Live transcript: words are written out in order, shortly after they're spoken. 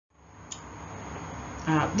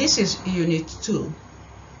This is Unit 2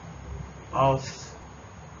 of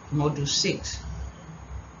Module 6,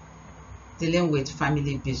 dealing with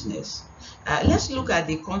family business. Let's look at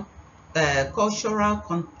the cultural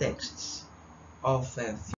contexts of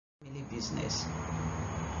family business.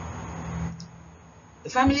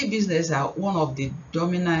 Family business are one of the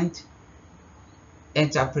dominant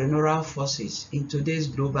entrepreneurial forces in today's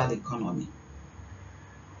global economy,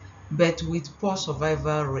 but with poor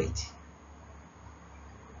survival rate,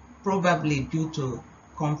 probably due to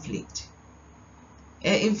conflict.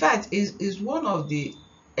 In fact, is one of the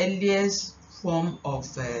earliest form of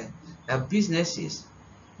businesses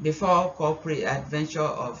before corporate adventure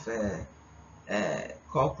of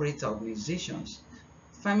corporate organizations.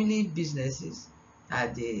 Family businesses are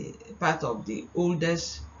the part of the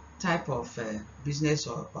oldest type of business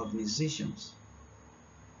organizations,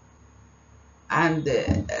 and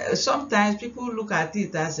sometimes people look at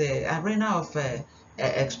it as an arena of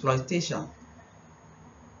exploitation.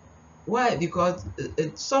 Why? Because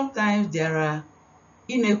sometimes there are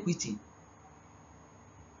inequity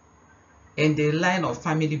in the line of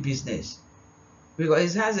family business,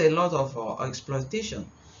 because it has a lot of exploitation,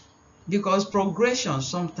 because progression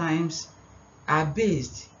sometimes are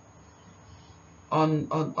based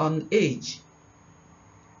on age,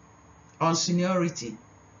 on seniority.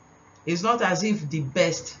 It's not as if the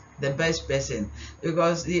best person,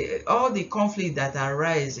 because all the conflict that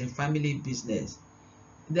arise in family business,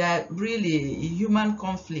 they are really human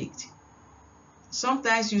conflict.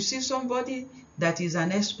 Sometimes you see somebody that is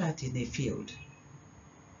an expert in a field.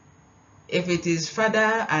 If it is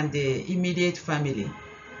father and the immediate family,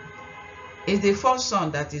 it's the first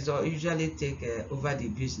son that is usually take over the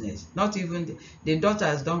business. Not even the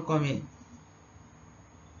daughters don't come in.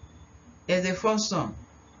 It's the first son.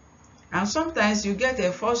 And sometimes you get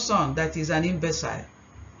a first son that is an imbecile,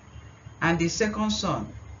 and the second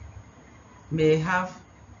son may have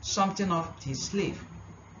something up his sleeve.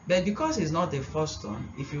 But because he's not the first son,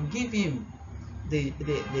 if you give him the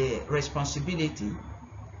responsibility,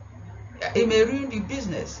 it may ruin the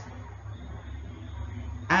business.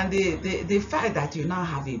 And the fact that you now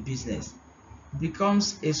have a business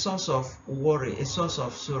becomes a source of worry, a source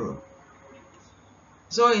of sorrow.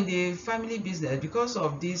 So in the family business, because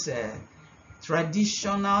of this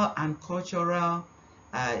traditional and cultural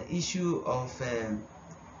issue of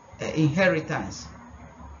inheritance,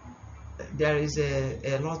 there is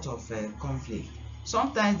a lot of conflict.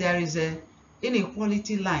 Sometimes there is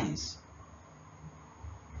inequality lines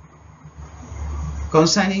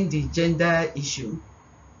concerning the gender issue,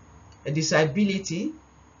 disability,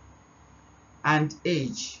 and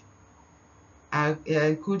age,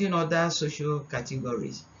 including other social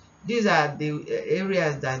categories. These are the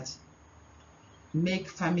areas that make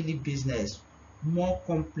family business more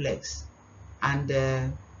complex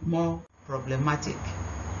and more problematic.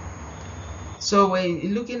 So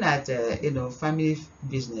when looking at family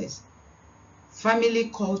business, family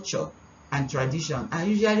culture and tradition are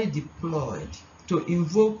usually deployed to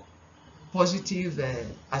invoke positive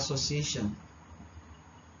association.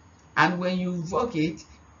 And when you invoke it,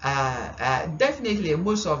 definitely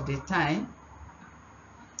most of the time,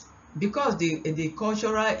 because the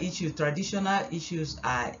cultural issues, traditional issues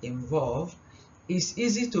are involved, it's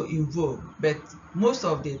easy to invoke, but most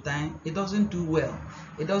of the time it doesn't do well.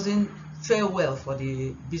 It doesn't fare well for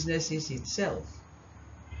the businesses itself.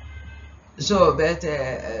 So, but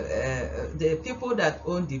the people that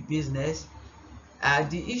own the business,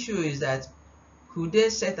 the issue is that could they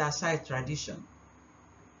set aside tradition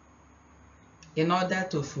in order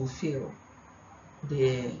to fulfill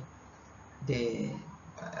the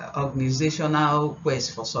organizational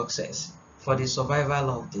quest for success, for the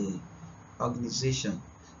survival of the organization.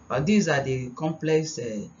 But these are the complex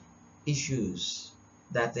issues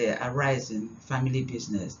that arise in family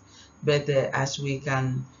business. But as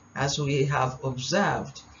we have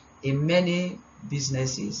observed in many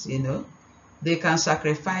businesses, they can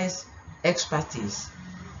sacrifice expertise,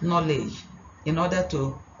 knowledge, in order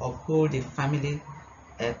to uphold the family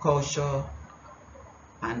culture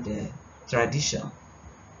and tradition,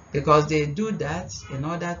 because they do that in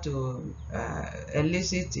order to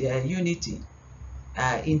elicit unity,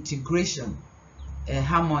 integration,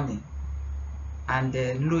 harmony, and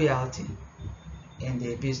loyalty in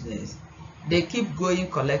the business. They keep going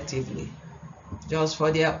collectively, just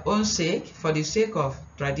for their own sake, for the sake of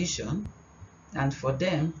tradition, and for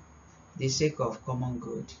them, the sake of common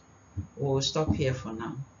good. We'll stop here for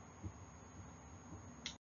now.